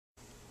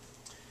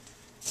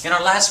In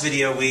our last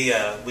video,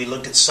 we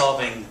looked at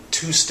solving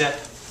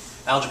two-step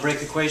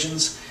algebraic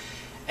equations,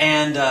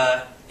 and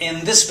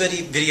in this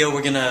video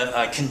we're going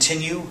to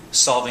continue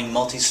solving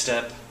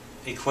multi-step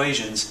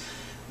equations,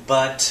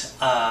 but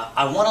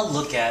I want to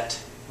look at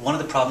one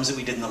of the problems that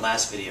we did in the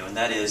last video, and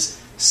that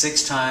is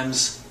 6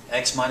 times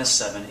x minus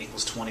 7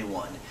 equals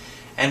 21.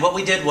 And what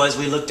we did was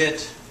we looked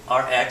at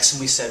our x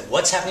and we said,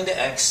 what's happening to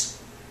x?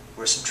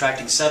 We're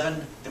subtracting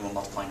 7, then we're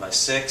multiplying by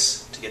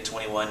 6 to get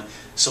 21.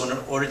 So in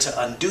order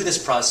to undo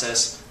this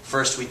process,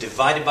 first we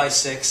divided by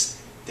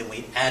 6, then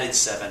we added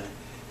 7,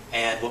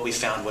 and what we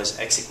found was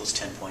x equals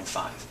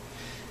 10.5.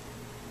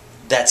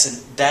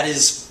 That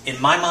is, in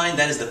my mind,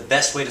 that is the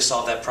best way to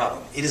solve that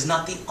problem. It is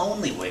not the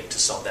only way to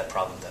solve that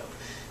problem, though.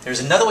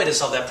 There's another way to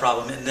solve that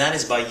problem, and that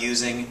is by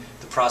using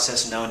the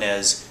process known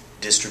as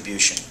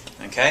distribution.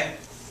 Okay?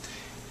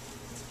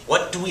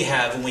 What do we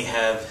have when we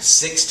have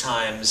 6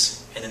 times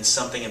and then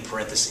something in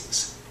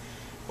parentheses?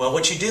 Well,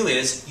 what you do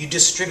is you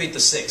distribute the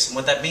 6, and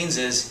what that means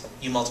is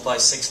you multiply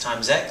 6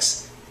 times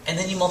x, and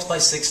then you multiply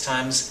 6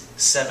 times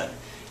 7.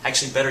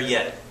 Actually, better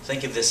yet,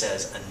 think of this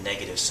as a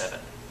negative 7.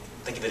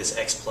 Think of it as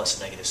x plus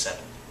negative 7.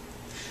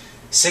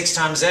 6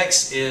 times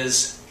x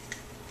is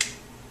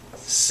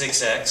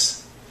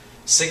 6x.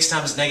 6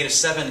 times negative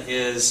 7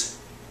 is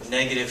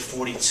negative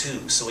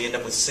 42. So we end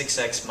up with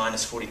 6x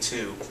minus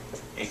 42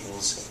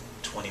 equals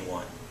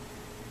 21.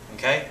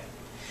 Okay?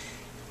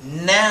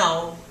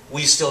 Now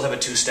we still have a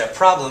two-step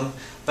problem,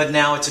 but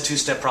now it's a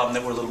two-step problem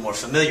that we're a little more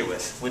familiar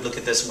with. We'd look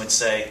at this and we'd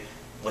say,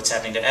 what's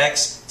happening to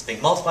x? It's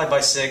being multiplied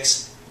by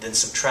 6, then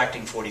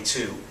subtracting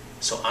 42.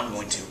 So I'm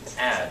going to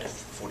add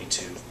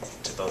 42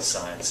 to both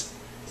sides.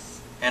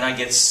 And I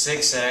get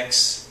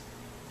 6x,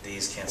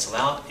 these cancel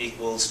out,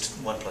 equals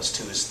 1 plus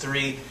 2 is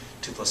 3,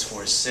 2 plus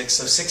 4 is 6.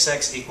 So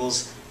 6x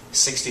equals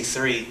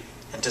 63.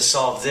 And to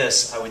solve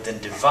this, I would then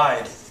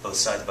divide both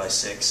sides by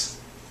 6.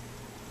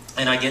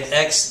 And I get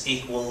x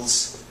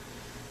equals,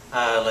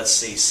 let's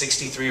see,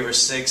 63 over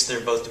 6. They're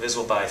both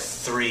divisible by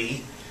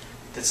 3.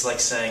 That's like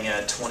saying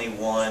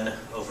 21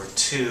 over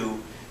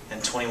 2.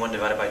 And 21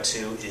 divided by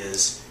 2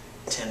 is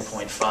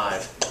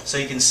 10.5. So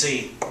you can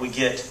see we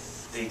get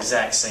the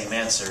exact same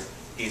answer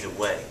either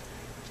way.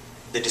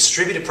 The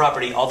distributive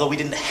property, although we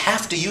didn't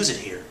have to use it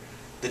here,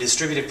 the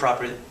distributive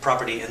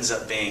property ends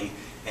up being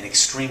an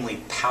extremely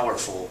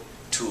powerful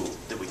tool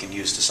that we can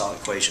use to solve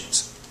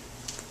equations.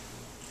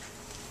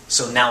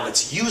 So now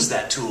let's use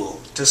that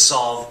tool to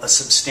solve a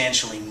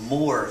substantially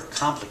more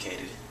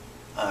complicated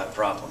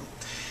problem.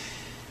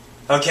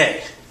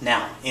 Okay,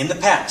 now, in the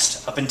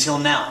past, up until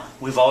now,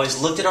 we've always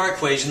looked at our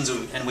equations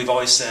and we've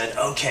always said,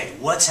 okay,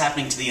 what's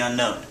happening to the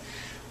unknown?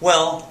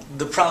 Well,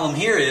 the problem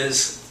here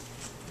is,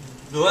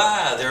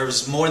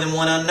 there's more than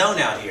one unknown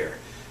out here.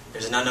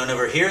 There's an unknown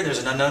over here, there's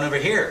an unknown over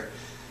here.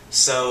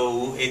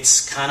 So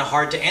it's kind of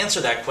hard to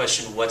answer that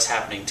question, what's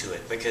happening to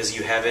it, because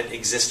you have it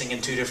existing in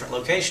two different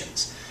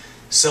locations.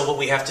 So what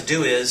we have to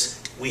do is,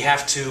 we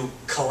have to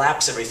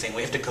collapse everything,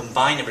 we have to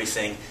combine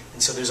everything,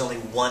 and so there's only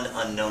one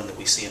unknown that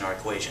we see in our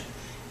equation.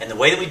 And the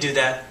way that we do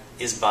that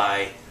is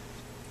by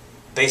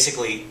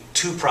basically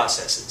two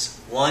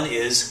processes. One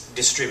is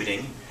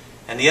distributing,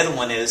 and the other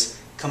one is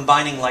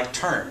combining like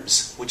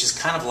terms, which is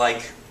kind of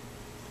like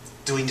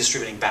doing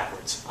distributing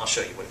backwards. I'll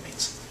show you what it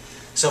means.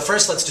 So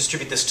first let's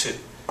distribute this 2.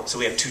 So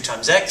we have 2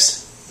 times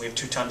x, we have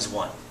 2 times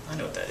 1. I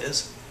know what that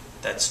is.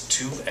 That's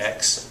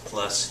 2x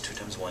plus 2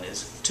 times 1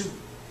 is 2,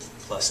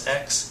 plus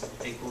x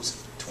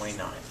equals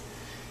 29.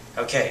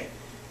 Okay,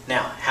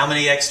 now how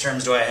many x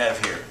terms do I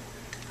have here?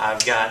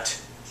 I've got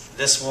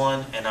this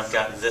one and I've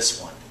got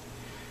this one.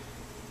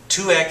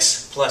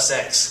 2x plus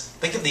x.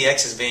 Think of the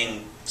x as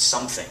being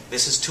something.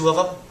 This is 2 of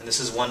them and this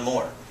is 1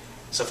 more.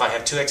 So if I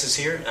have 2 x's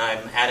here and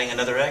I'm adding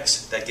another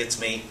x, that gets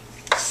me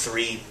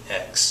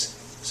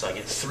 3x. So I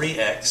get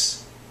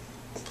 3x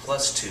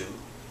plus 2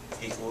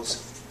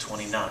 equals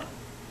 29.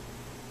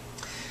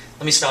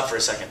 Let me stop for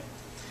a second.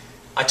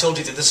 I told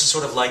you that this is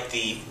sort of like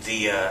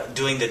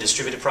doing the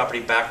distributive property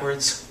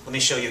backwards. Let me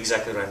show you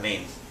exactly what I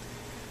mean.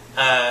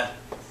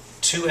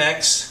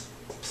 2x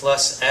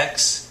plus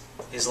x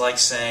is like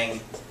saying,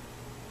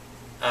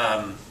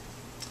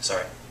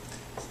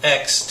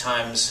 x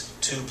times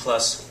 2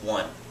 plus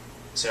 1.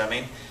 See what I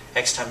mean?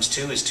 X times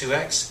 2 is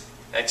 2x,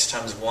 x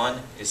times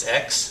 1 is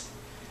x,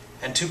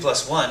 and 2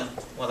 plus 1,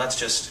 well, that's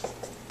just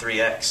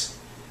 3x.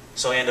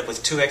 So I end up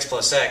with 2x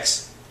plus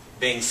x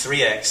being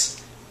 3x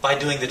by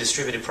doing the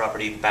distributive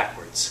property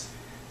backwards.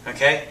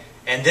 Okay?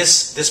 And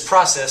this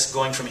process,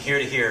 going from here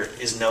to here,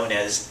 is known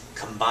as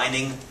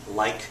combining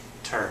like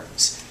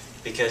terms,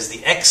 because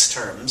the x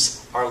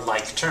terms are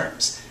like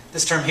terms.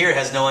 This term here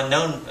has no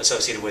unknown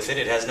associated with it.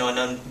 It has no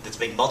unknown that's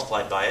being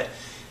multiplied by it,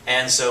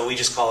 and so we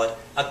just call it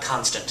a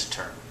constant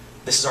term.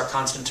 This is our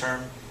constant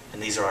term,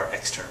 and these are our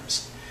x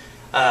terms.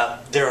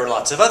 There are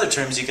lots of other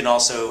terms you can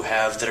also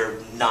have that are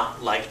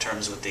not like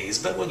terms with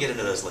these, but we'll get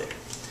into those later.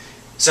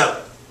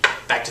 So,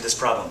 back to this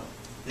problem.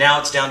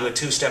 Now it's down to a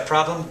two-step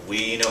problem.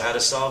 We know how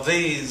to solve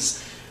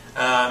these.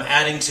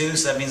 Adding 2,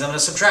 so that means I'm going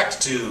to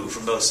subtract 2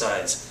 from both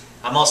sides.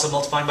 I'm also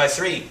multiplying by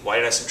 3. Why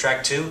did I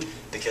subtract 2?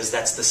 Because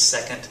that's the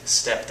second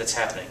step that's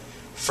happening.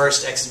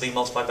 First, x is being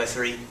multiplied by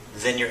 3,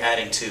 then you're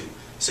adding 2.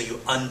 So you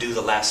undo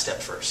the last step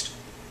first.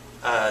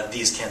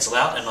 These cancel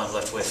out, and I'm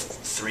left with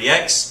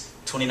 3x.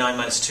 29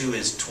 minus 2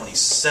 is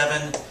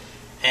 27.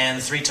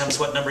 And 3 times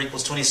what number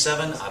equals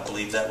 27? I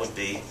believe that would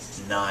be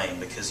 9,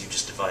 because you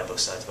just divide both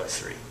sides by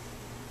 3.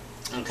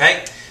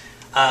 Okay?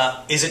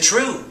 Is it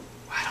true?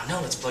 I don't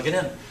know. Let's plug it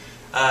in.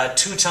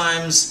 2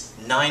 times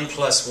 9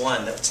 plus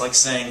 1. That's like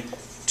saying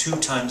 2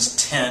 times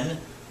 10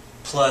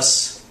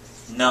 plus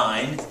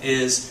 9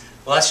 is,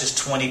 well, that's just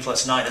 20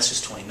 plus 9. That's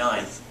just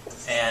 29.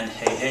 And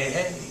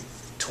hey,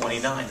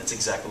 29. That's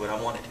exactly what I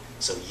wanted.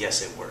 So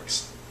yes, it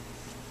works.